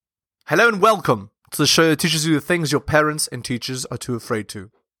Hello and welcome to the show that teaches you the things your parents and teachers are too afraid to,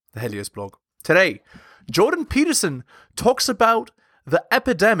 the Helios blog. Today, Jordan Peterson talks about the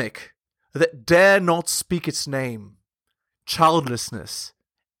epidemic that dare not speak its name, childlessness,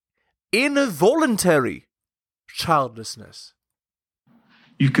 involuntary childlessness.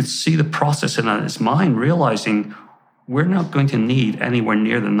 You could see the process in his mind, realizing we're not going to need anywhere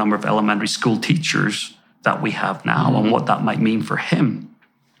near the number of elementary school teachers that we have now and what that might mean for him.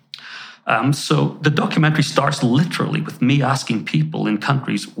 So the documentary starts literally with me asking people in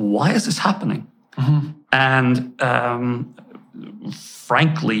countries, why is this happening? And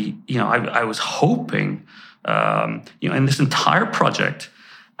frankly, I was hoping, in this entire project,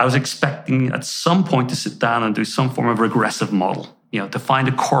 I was expecting at some point to sit down and do some form of regressive model, to find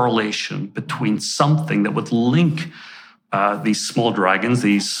a correlation between something that would link these small dragons,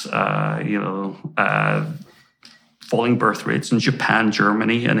 these, falling birth rates in Japan,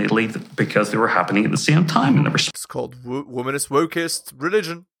 Germany, and Italy because they were happening at the same time. And they were It's called womanist, wokist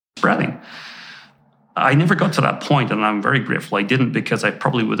religion. Spreading. I never got to that point, and I'm very grateful I didn't, because I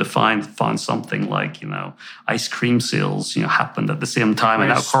probably would have found something like, ice cream sales, happened at the same time.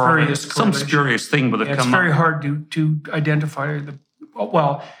 Right, And some spurious thing would have come up. It's very hard to identify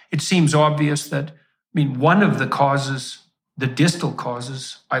it seems obvious that, one of the causes, the distal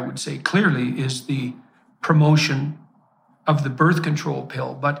causes, I would say clearly, is the promotion of the birth control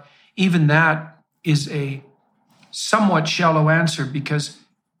pill. But even that is a somewhat shallow answer, because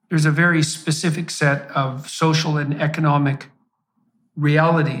there's a very specific set of social and economic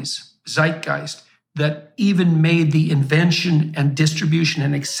realities, zeitgeist, that even made the invention and distribution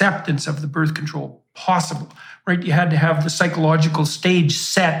and acceptance of the birth control possible, right? You had to have the psychological stage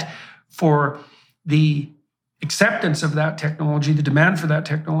set for the acceptance of that technology, the demand for that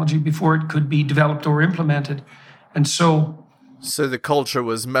technology, before it could be developed or implemented. And so the culture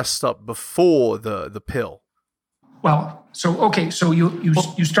was messed up before the pill. So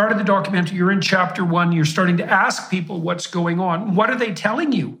you started the documentary, you're in chapter 1, you're starting to ask people what's going on. What are they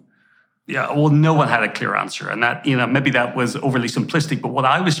telling you? Yeah, well, no one had a clear answer. And that, maybe that was overly simplistic, but what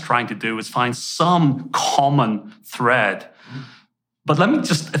I was trying to do was find some common thread. But let me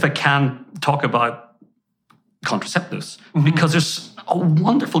just, if I can, talk about contraceptives, because there's a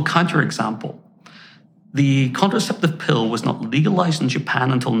wonderful counterexample. The contraceptive pill was not legalized in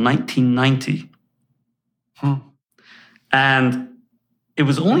Japan until 1990. And it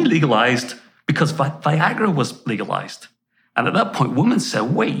was only legalized because Viagra was legalized. And at that point, women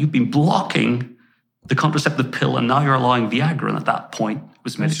said, wait, you've been blocking the contraceptive pill and now you're allowing Viagra. And at that point, it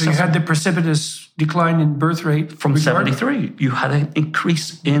was made accessible. So you had the precipitous decline in birth rate. From 73, you had an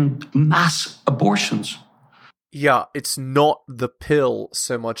increase in mass abortions. Yeah, it's not the pill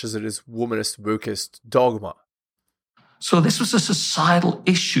so much as it is womanist, wokist dogma. So this was a societal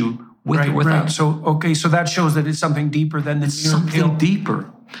issue with or without. Right. So that shows that it's something deeper than the something deeper.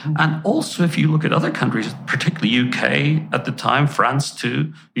 And also, if you look at other countries, particularly UK at the time, France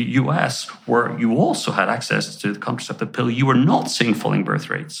too, the US, where you also had access to the contraceptive pill, you were not seeing falling birth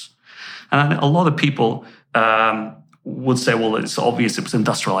rates. And a lot of people would say, well, it's obvious it was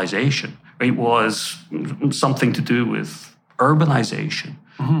industrialization. It was something to do with urbanization.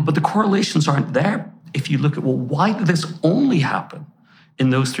 But the correlations aren't there. If you look at, why did this only happen in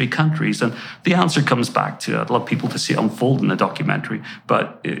those 3 countries? And the answer comes back to, I'd love people to see it unfold in the documentary,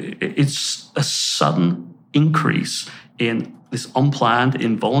 but it's a sudden increase in this unplanned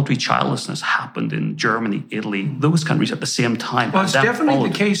involuntary childlessness happened in Germany, Italy, those countries at the same time. Well, it's definitely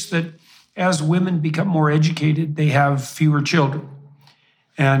the case that as women become more educated, they have fewer children.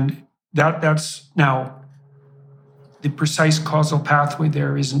 And that's now the precise causal pathway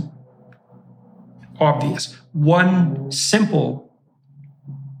there isn't obvious. One simple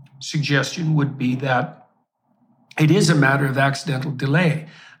suggestion would be that it is a matter of accidental delay.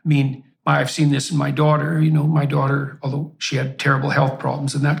 I've seen this in my daughter. My daughter, although she had terrible health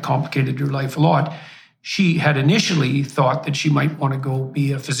problems and that complicated her life a lot, she had initially thought that she might want to go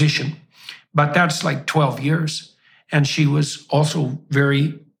be a physician. But that's like 12 years. And she was also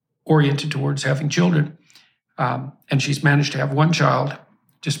very oriented towards having children. And she's managed to have 1 child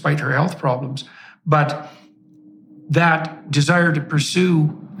despite her health problems. But that desire to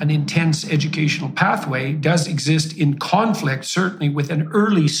pursue an intense educational pathway does exist in conflict, certainly with an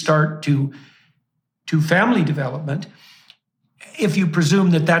early start to family development. If you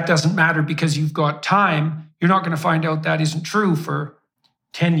presume that doesn't matter because you've got time, you're not going to find out that isn't true for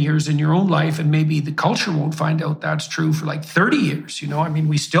 10 years in your own life, and maybe the culture won't find out that's true for like 30 years.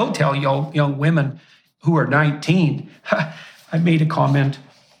 We still tell young women who are 19. I made a comment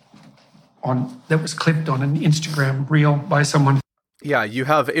that was clipped on an Instagram reel by someone. Yeah, you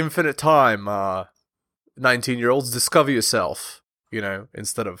have infinite time, 19-year-olds, discover yourself,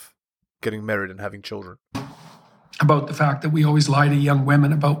 instead of getting married and having children. About the fact that we always lie to young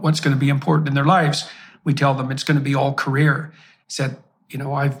women about what's going to be important in their lives. We tell them it's going to be all career. Said,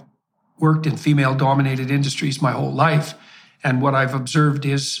 I've worked in female-dominated industries my whole life, and what I've observed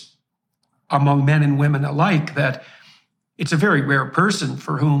is, among men and women alike, that it's a very rare person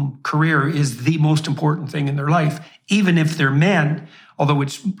for whom career is the most important thing in their life, even if they're men, although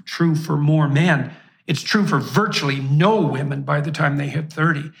it's true for more men. It's true for virtually no women by the time they hit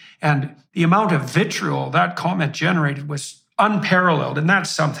 30. And the amount of vitriol that comment generated was unparalleled. And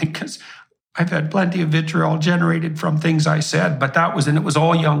that's something, because I've had plenty of vitriol generated from things I said, but it was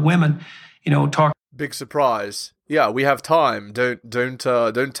all young women, talking. Big surprise. Yeah, we have time. Don't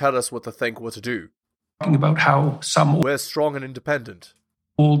tell us what to think, what to do. Talking about how we're strong and independent.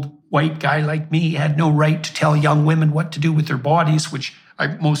 Old white guy like me had no right to tell young women what to do with their bodies, which I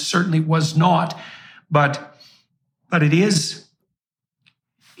most certainly was not. But it is,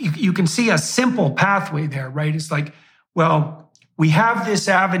 you can see a simple pathway there, right? It's like, well, we have this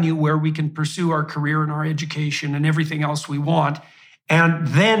avenue where we can pursue our career and our education and everything else we want, and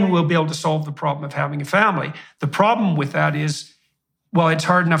then we'll be able to solve the problem of having a family. The problem with that is, well, it's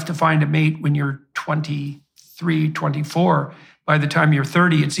hard enough to find a mate when you're 23, 24. By the time you're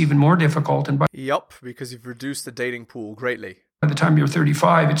 30, it's even more difficult. Yep, because you've reduced the dating pool greatly. By the time you're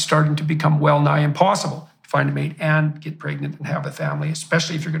 35, it's starting to become well nigh impossible to find a mate and get pregnant and have a family,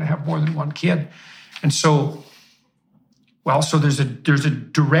 especially if you're going to have more than one kid. And so there's a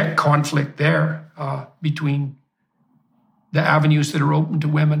direct conflict there between the avenues that are open to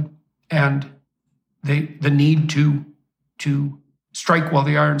women and the need to strike while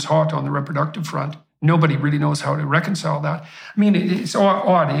the iron's hot on the reproductive front. Nobody really knows how to reconcile that. I mean, it's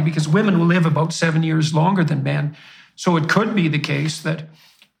odd, because women will live about 7 years longer than men. So it could be the case that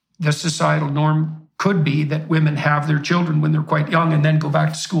the societal norm could be that women have their children when they're quite young and then go back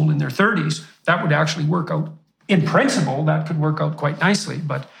to school in their 30s. That would actually work out. In principle, that could work out quite nicely,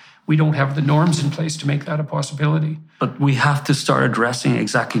 but we don't have the norms in place to make that a possibility. But we have to start addressing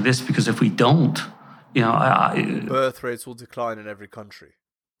exactly this, because if we don't, birth rates will decline in every country.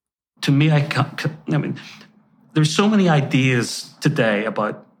 To me, there's so many ideas today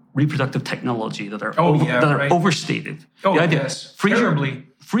about reproductive technology that are overstated. Oh, yes.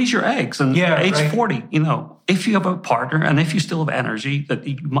 Freeze your eggs, and age 40, if you have a partner and if you still have energy, that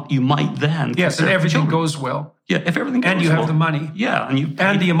you might then. Yes, and everything goes well. Yeah, if everything goes well. And you have the money. Yeah,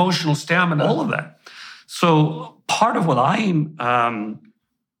 and the emotional stamina. All of that. So part of what I'm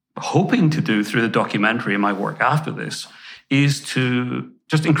hoping to do through the documentary and my work after this is to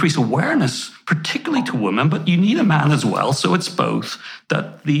just increase awareness, particularly to women, but you need a man as well, so it's both,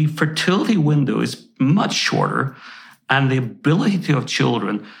 that the fertility window is much shorter and the ability to have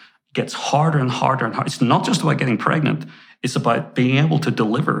children gets harder and harder and harder. It's not just about getting pregnant, it's about being able to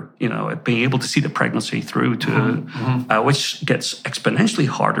deliver, being able to see the pregnancy through to, which gets exponentially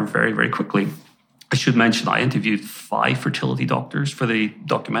harder very, very quickly. I should mention I interviewed 5 fertility doctors for the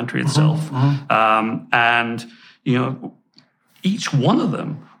documentary itself. And, each one of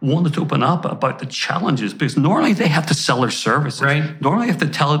them wanted to open up about the challenges, because normally they have to sell their services. Right. Normally they have to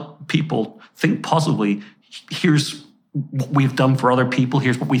tell people, think positively, here's what we've done for other people,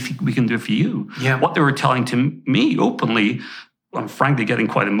 here's what we think we can do for you. Yeah. What they were telling to me openly, I'm frankly getting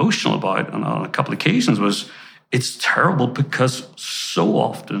quite emotional about on a couple of occasions, was it's terrible because so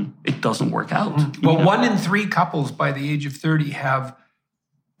often it doesn't work out. Well, 1 in 3 couples by the age of 30 have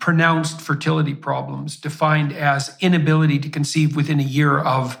pronounced fertility problems, defined as inability to conceive within a year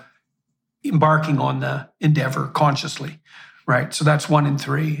of embarking on the endeavor consciously, right? So that's 1 in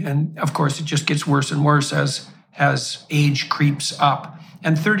 3. And of course, it just gets worse and worse as age creeps up.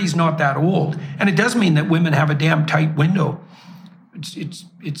 And 30 is not that old. And it does mean that women have a damn tight window.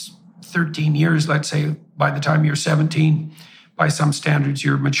 It's 13 years, let's say, by the time you're 17. By some standards,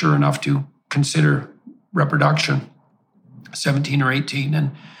 you're mature enough to consider reproduction, 17 or 18,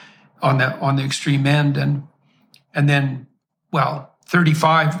 and on the extreme end. And then,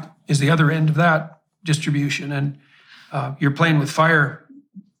 35 is the other end of that distribution. And you're playing with fire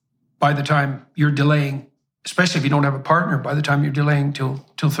by the time you're delaying, especially if you don't have a partner, by the time you're delaying till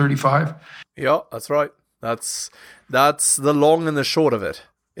 35. Yeah, that's right. That's the long and the short of it,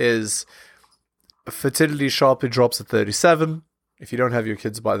 is fertility sharply drops at 37. If you don't have your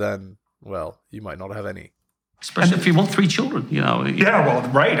kids by then, you might not have any. Especially if you want 3 children,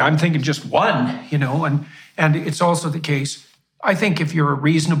 Yeah, right. I'm thinking just 1, and it's also the case. I think if you're a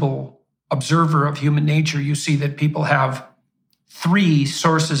reasonable observer of human nature, you see that people have 3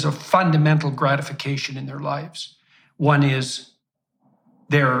 sources of fundamental gratification in their lives. One is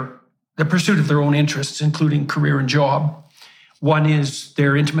the pursuit of their own interests, including career and job. One is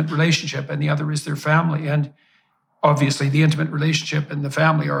their intimate relationship, and the other is their family. And obviously, the intimate relationship and the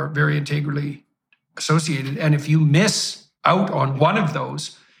family are very integrally associated. And if you miss out on one of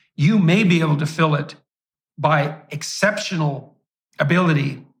those, you may be able to fill it by exceptional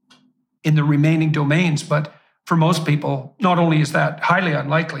ability in the remaining domains. But for most people, not only is that highly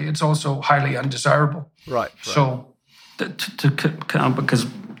unlikely, it's also highly undesirable. Right. So, because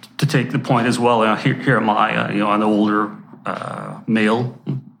to take the point as well, here am I, an older male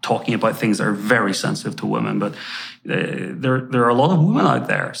talking about things that are very sensitive to women, but there are a lot of women out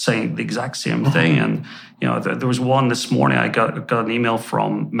there saying the exact same thing. And there was one this morning. I got an email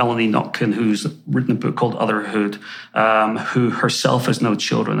from Melanie Nutkin, who's written a book called Otherhood, who herself has no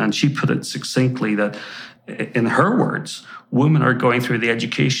children, and she put it succinctly that, in her words, women are going through the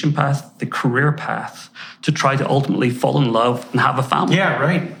education path, the career path, to try to ultimately fall in love and have a family. yeah,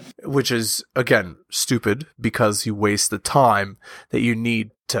 right. Which is, again, stupid because you waste the time that you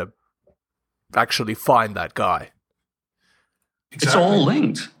need to actually find that guy. Exactly. It's all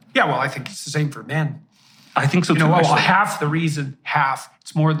linked. Yeah, well, I think it's the same for men. I think so too.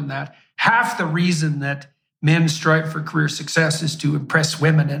 It's more than that. Half the reason that men strive for career success is to impress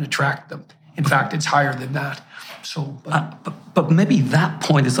women and attract them. In fact, it's higher than that. So, but maybe that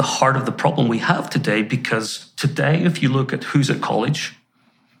point is the heart of the problem we have today, because today, if you look at who's at college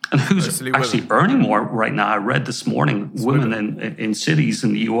and who's actually earning more right now, I read this morning, women in cities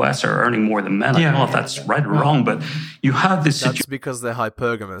in the US are earning more than men. I don't know if that's right or wrong, but you have this situation. That's because they're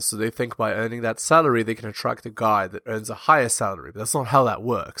hypergamous, so they think by earning that salary, they can attract a guy that earns a higher salary. But that's not how that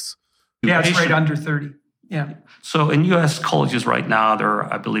works. Yeah, it's right under 30. Yeah. So in US colleges right now,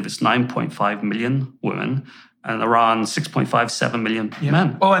 I believe it's 9.5 million women and around 6.57 million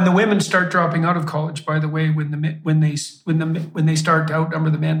men. Oh, and the women start dropping out of college, by the way, when they start to outnumber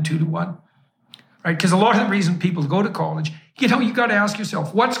the men 2-1, right? Because a lot of the reason people go to college, you got to ask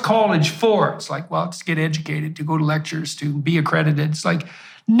yourself, what's college for? It's like, well, it's to get educated, to go to lectures, to be accredited. It's like,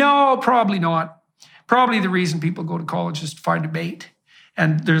 no, probably not. Probably the reason people go to college is to find a mate.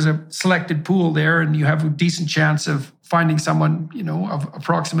 And there's a selected pool there, and you have a decent chance of finding someone, of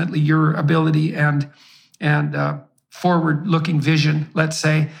approximately your ability and forward-looking vision, let's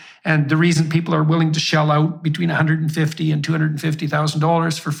say. And the reason people are willing to shell out between $150,000 and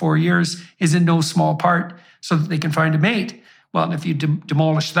 $250,000 for 4 years is in no small part so that they can find a mate. Well, and if you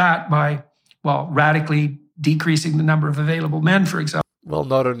demolish that by, radically decreasing the number of available men, for example. Well,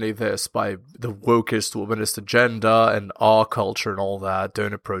 not only this, by the wokest, womanist agenda and our culture and all that,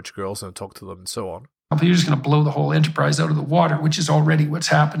 don't approach girls, don't talk to them, and so on. You're just going to blow the whole enterprise out of the water, which is already what's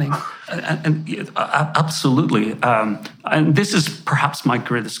happening. And absolutely. And this is perhaps my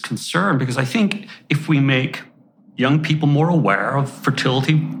greatest concern, because I think if we make young people more aware of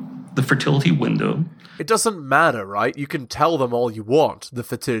fertility, the fertility window. It doesn't matter, right? You can tell them all you want, the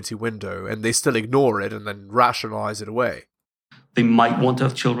fertility window, and they still ignore it and then rationalize it away. They might want to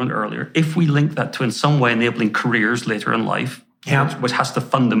have children earlier. If we link that to in some way enabling careers later in life, which has to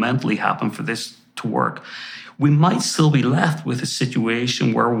fundamentally happen for this to work, we might still be left with a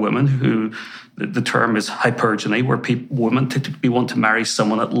situation where women who, the term is hypergamy, where women typically want to marry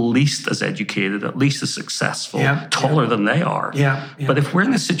someone at least as educated, at least as successful, taller than they are. But if we're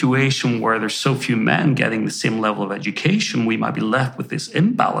in a situation where there's so few men getting the same level of education, we might be left with this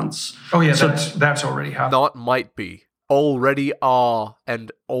imbalance. Oh yeah, so that's already happened. Not might be. Already are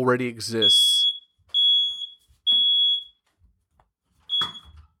and already exists.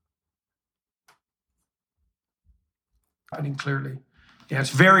 Happening clearly. Yeah, it's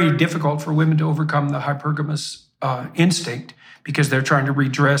very difficult for women to overcome the hypergamous instinct because they're trying to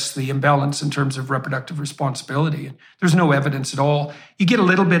redress the imbalance in terms of reproductive responsibility. There's no evidence at all. You get a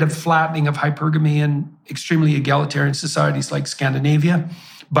little bit of flattening of hypergamy in extremely egalitarian societies like Scandinavia,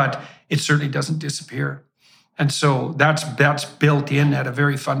 but it certainly doesn't disappear. And so that's built in at a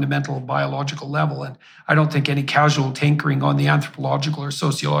very fundamental biological level. And I don't think any casual tinkering on the anthropological or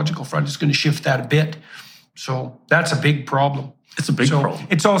sociological front is going to shift that a bit. So that's a big problem. It's a big problem.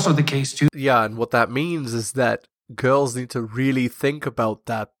 It's also the case too. Yeah, and what that means is that girls need to really think about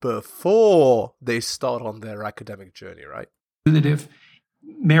that before they start on their academic journey, right? That if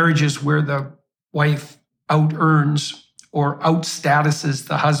marriages where the wife out-earns or out-statuses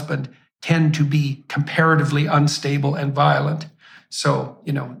the husband tend to be comparatively unstable and violent. So,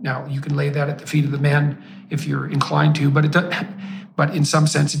 now you can lay that at the feet of the men if you're inclined to, but in some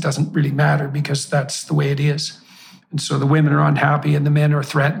sense it doesn't really matter because that's the way it is. And so the women are unhappy and the men are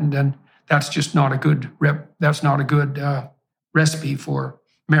threatened, and that's just not a good recipe for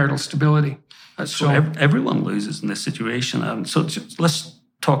marital stability. So everyone loses in this situation. So let's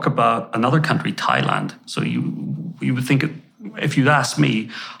talk about another country, Thailand. So you would think, if you'd asked me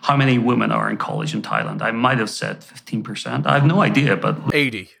how many women are in college in Thailand, I might have said 15%. I have no idea, but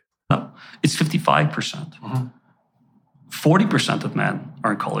 80. no, it's 55%. 40% of men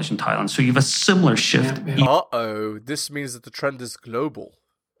are in college in Thailand. So you have a similar shift. Uh-oh, this means that the trend is global.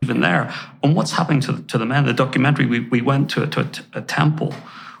 Even there. And what's happening to the men? The documentary, we went to a temple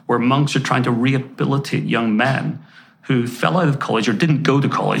where monks are trying to rehabilitate young men who fell out of college or didn't go to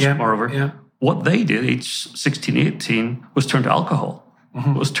college, moreover. Yeah. What they did, age 16, 18, was turn to alcohol,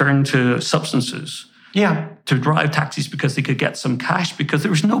 was turn to substances, to drive taxis because they could get some cash, because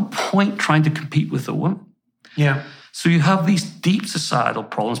there was no point trying to compete with the women. Yeah. So you have these deep societal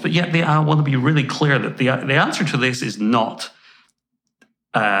problems, but yet I want to be really clear that the answer to this is not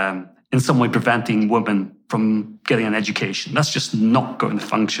in some way preventing women from getting an education. That's just not going to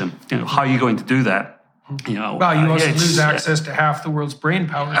function. How are you going to do that? Well, you also lose access to half the world's brain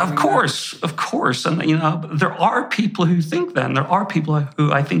power. Of course. And, there are people who think that, and there are people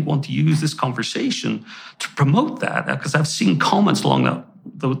who I think want to use this conversation to promote that, because I've seen comments along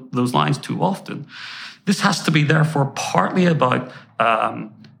those lines too often. This has to be, therefore, partly about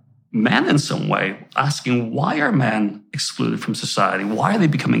men in some way, asking why are men excluded from society? Why are they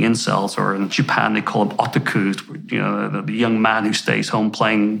becoming incels? Or in Japan, they call them otakus, the young man who stays home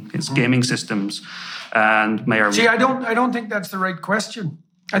playing his gaming systems. And See, I don't think that's the right question.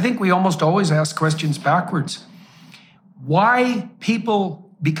 I think we almost always ask questions backwards. Why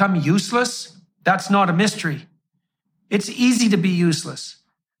people become useless, that's not a mystery. It's easy to be useless.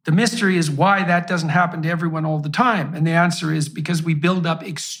 The mystery is why that doesn't happen to everyone all the time. And the answer is because we build up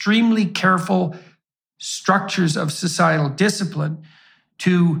extremely careful structures of societal discipline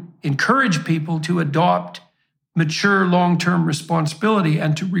to encourage people to adopt mature long-term responsibility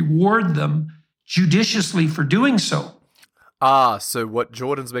and to reward them judiciously for doing so. So what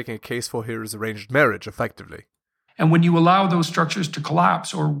Jordan's making a case for here is arranged marriage, effectively. And when you allow those structures to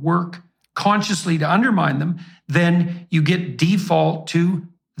collapse or work consciously to undermine them, then you get default to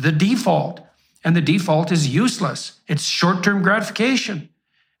the default. And the default is useless. It's short-term gratification.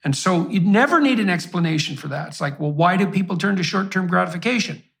 And so you never need an explanation for that. It's like, well, why do people turn to short-term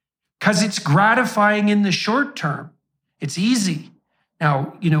gratification? Because it's gratifying in the short term. It's easy.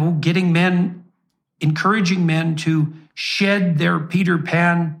 Now, encouraging men to shed their Peter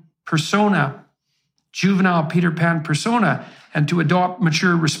Pan persona, juvenile Peter Pan persona, and to adopt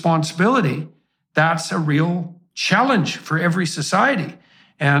mature responsibility, that's a real challenge for every society.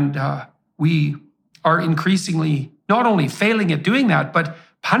 And we are increasingly not only failing at doing that, but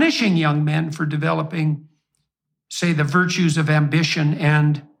punishing young men for developing, say, the virtues of ambition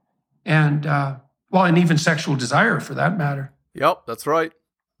and even sexual desire, for that matter. Yep, that's right.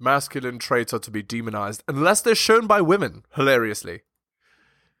 Masculine traits are to be demonized, unless they're shown by women, hilariously.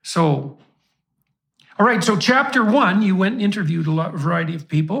 So, all right, so chapter 1, you went and interviewed a variety of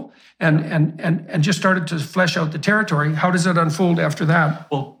people and just started to flesh out the territory. How does it unfold after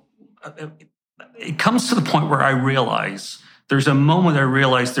that? Well, it comes to the point where there's a moment I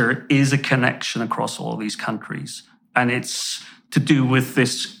realize there is a connection across all of these countries, and it's to do with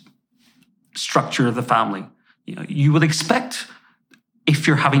this structure of the family. You would expect, if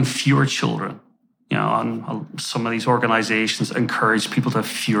you're having fewer children, and some of these organizations encourage people to have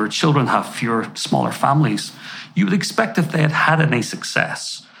fewer children, have fewer, smaller families. You would expect if they had any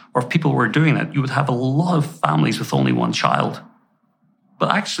success, or if people were doing that, you would have a lot of families with only one child.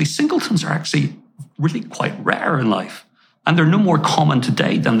 But actually, singletons are actually really quite rare in life. And they're no more common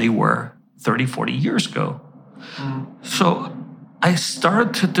today than they were 30, 40 years ago. So I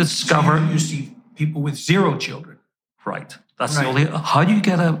started to discover... So you see people with 0 children. Right. That's the only... How do you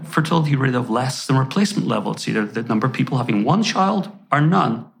get a fertility rate of less than replacement level? It's either the number of people having one child or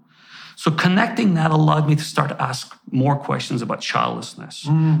none. So connecting that allowed me to start to ask more questions about childlessness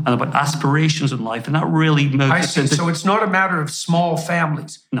and about aspirations in life. And that really moved... I see. So it's not a matter of small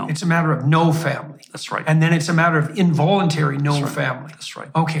families. No. It's a matter of no family. That's right. And then it's a matter of involuntary family. That's right.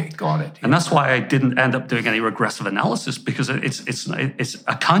 Okay, got it. And that's why I didn't end up doing any regressive analysis, because it's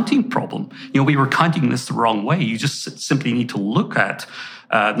a counting problem. We were counting this the wrong way. You just simply need to look at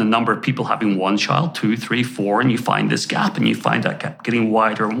the number of people having one child, 2, 3, 4, and you find this gap, and you find that gap getting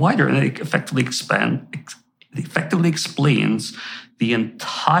wider and wider, and it effectively explains the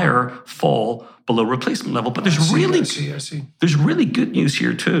entire fall below replacement level. But there's really good news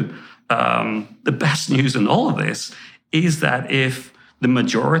here too. The best news in all of this is that if the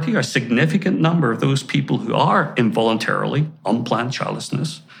majority, or significant number of those people who are involuntarily unplanned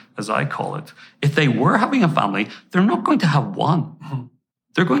childlessness, as I call it, if they were having a family, they're not going to have one.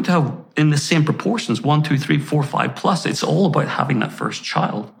 they're going to have in the same proportions, 1, 2, 3, 4, 5 plus. It's all about having that first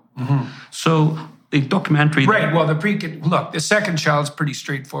child. So the documentary... Right, well, the second child's pretty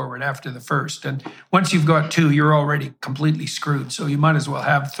straightforward after the first. And once you've got 2, you're already completely screwed. So you might as well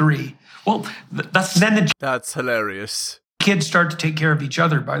have 3. Well, that's hilarious. Kids start to take care of each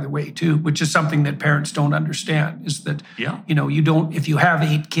other, by the way, too, which is something that parents don't understand, is that, you don't, if you have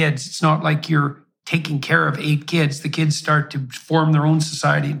 8 kids, it's not like you're taking care of 8 kids. The kids start to form their own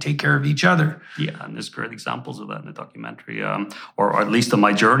society and take care of each other. Yeah, and there's great examples of that in the documentary, or at least on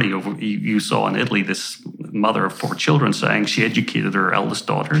my journey. You saw in Italy this mother of 4 children saying she educated her eldest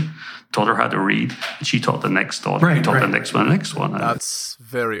daughter, taught her how to read, and she taught the next daughter, the next one, the next one. That's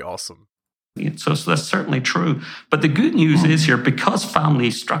very awesome. So that's certainly true. But the good news is here, because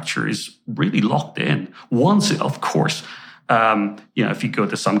family structure is really locked in, once, of course, if you go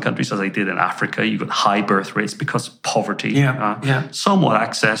to some countries, as I did in Africa, you've got high birth rates because of poverty. Somewhat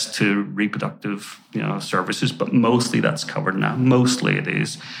access to reproductive, services, but mostly that's covered now. Mostly it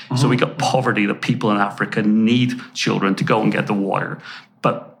is. So we got poverty. The people in Africa need children to go and get the water.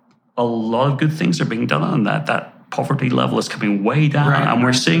 But a lot of good things are being done on that. That poverty level is coming way down. And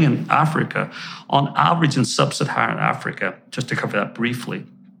we're seeing in Africa, on average in sub-Saharan Africa, just to cover that briefly,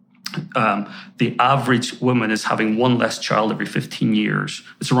 the average woman is having 1 less child every 15 years.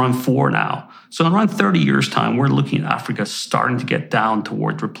 It's around 4 now. So in around 30 years' time, we're looking at Africa starting to get down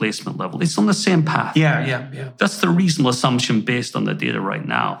toward replacement level. It's on the same path. Yeah. That's the reasonable assumption based on the data right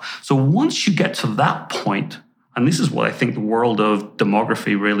now. So once you get to that point, and this is what I think the world of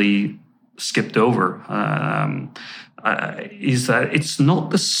demography really skipped over, is that it's not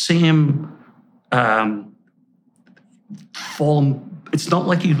the same it's not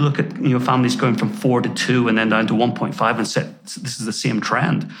like you look at families going from 4 to 2 and then down to 1.5 and say this is the same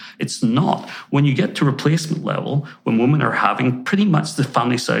trend. It's not. When you get to replacement level, when women are having pretty much the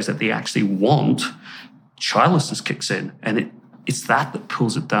family size that they actually want, childlessness kicks in, and it's that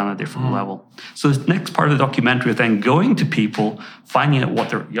pulls it down a different level. So the next part of the documentary is then going to people, finding out what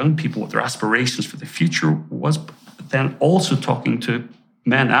their aspirations for the future was, but then also talking to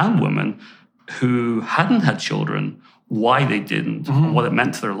men and women who hadn't had children, why they didn't, what it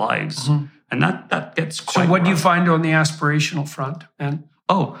meant to their lives. And that gets quite... So what do you find on the aspirational front? And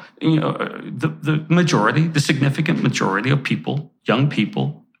the significant majority of people, young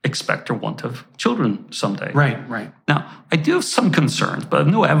people, expect or want to have children someday. Right. Now, I do have some concerns, but I have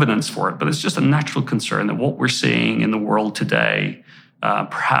no evidence for it. But it's just a natural concern that what we're seeing in the world today,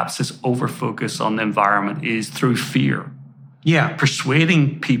 perhaps this overfocus on the environment, is through fear. Yeah.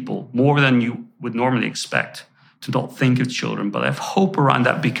 Persuading people more than you would normally expect to not think of children. But I have hope around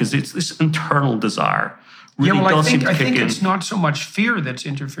that because it's this internal desire. Really I think it's not so much fear that's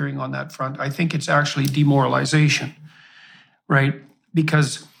interfering on that front. I think it's actually demoralization, right?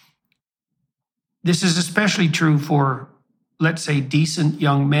 Because this is especially true for, let's say, decent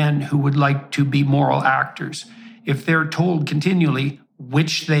young men who would like to be moral actors. If they're told continually,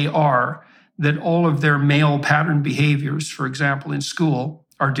 which they are, that all of their male pattern behaviors, for example, in school,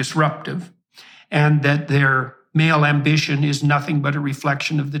 are disruptive, and that their male ambition is nothing but a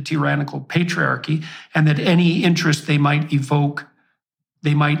reflection of the tyrannical patriarchy, and that any interest they might evince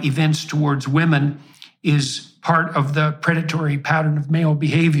towards women is part of the predatory pattern of male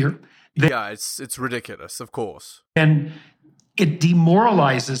behavior. It's ridiculous, of course. And it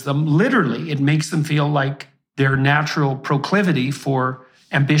demoralizes them, literally. It makes them feel like their natural proclivity for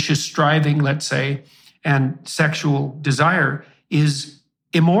ambitious striving, let's say, and sexual desire is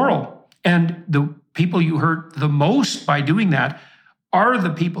immoral. And the people you hurt the most by doing that are the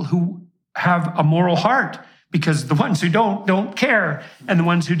people who have a moral heart, because the ones who don't care, and the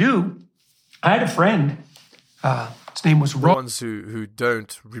ones who do. I had a friend, his name was Rob. The ones who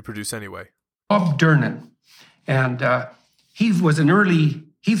don't reproduce anyway. Rob Durnan. And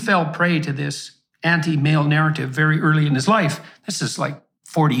he fell prey to this anti-male narrative very early in his life. This is like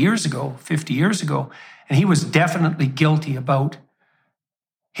 40 years ago, 50 years ago. And he was definitely guilty about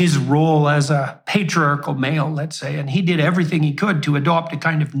his role as a patriarchal male, let's say. And he did everything he could to adopt a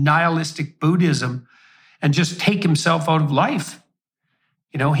kind of nihilistic Buddhism and just take himself out of life.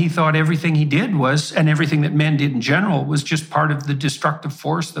 He thought everything he did was, and everything that men did in general, was just part of the destructive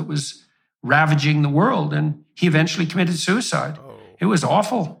force that was ravaging the world. And he eventually committed suicide. Oh. It was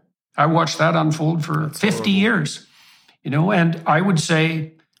awful. I watched that unfold for 50 years, and I would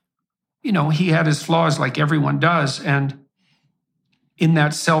say, he had his flaws like everyone does. And in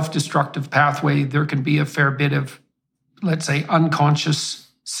that self-destructive pathway, there can be a fair bit of, let's say,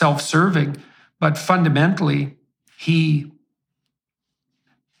 unconscious self-serving. But fundamentally, he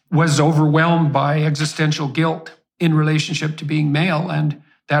was overwhelmed by existential guilt in relationship to being male, and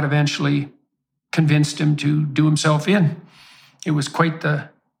that eventually convinced him to do himself in. It was quite the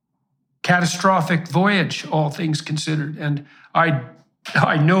catastrophic voyage, all things considered. And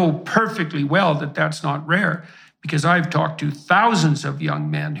I know perfectly well that that's not rare, because I've talked to thousands of young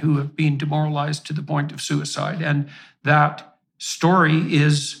men who have been demoralized to the point of suicide. And that story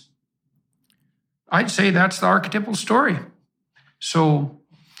is, I'd say that's the archetypal story. So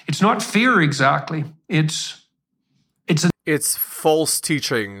it's not fear exactly. It's false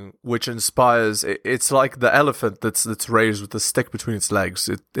teaching which inspires. It's like the elephant that's raised with a stick between its legs.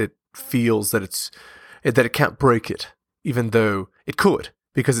 It feels that it can't break it, even though it could,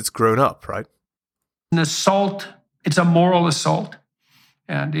 because it's grown up, right? An assault. It's a moral assault,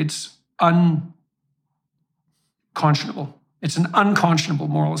 and it's unconscionable. It's an unconscionable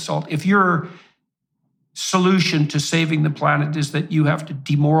moral assault. If your solution to saving the planet is that you have to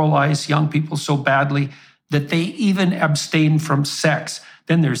demoralize young people so badly that they even abstain from sex,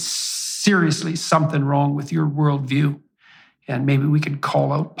 then there's seriously something wrong with your worldview. And maybe we could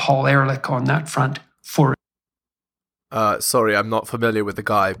call out Paul Ehrlich on that front for it. Sorry, I'm not familiar with the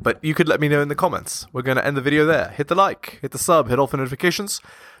guy, but you could let me know in the comments. We're going to end the video there. Hit the like, hit the sub, hit all for notifications.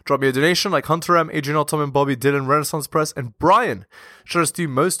 Drop me a donation like Hunter M, Adrian L, Tom and Bobby, Dylan, Renaissance Press, and Brian. Shout out to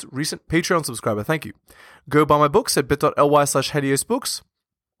most recent Patreon subscriber. Thank you. Go buy my books at bit.ly/HeliosBooks.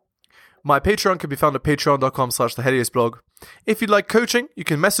 My Patreon can be found at patreon.com/theheliosblog. If you'd like coaching, you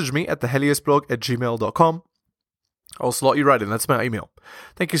can message me at theheliosblog@gmail.com. I'll slot you right in. That's my email.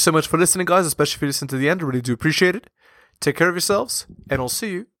 Thank you so much for listening, guys, especially if you listen to the end. I really do appreciate it. Take care of yourselves, and I'll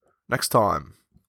see you next time.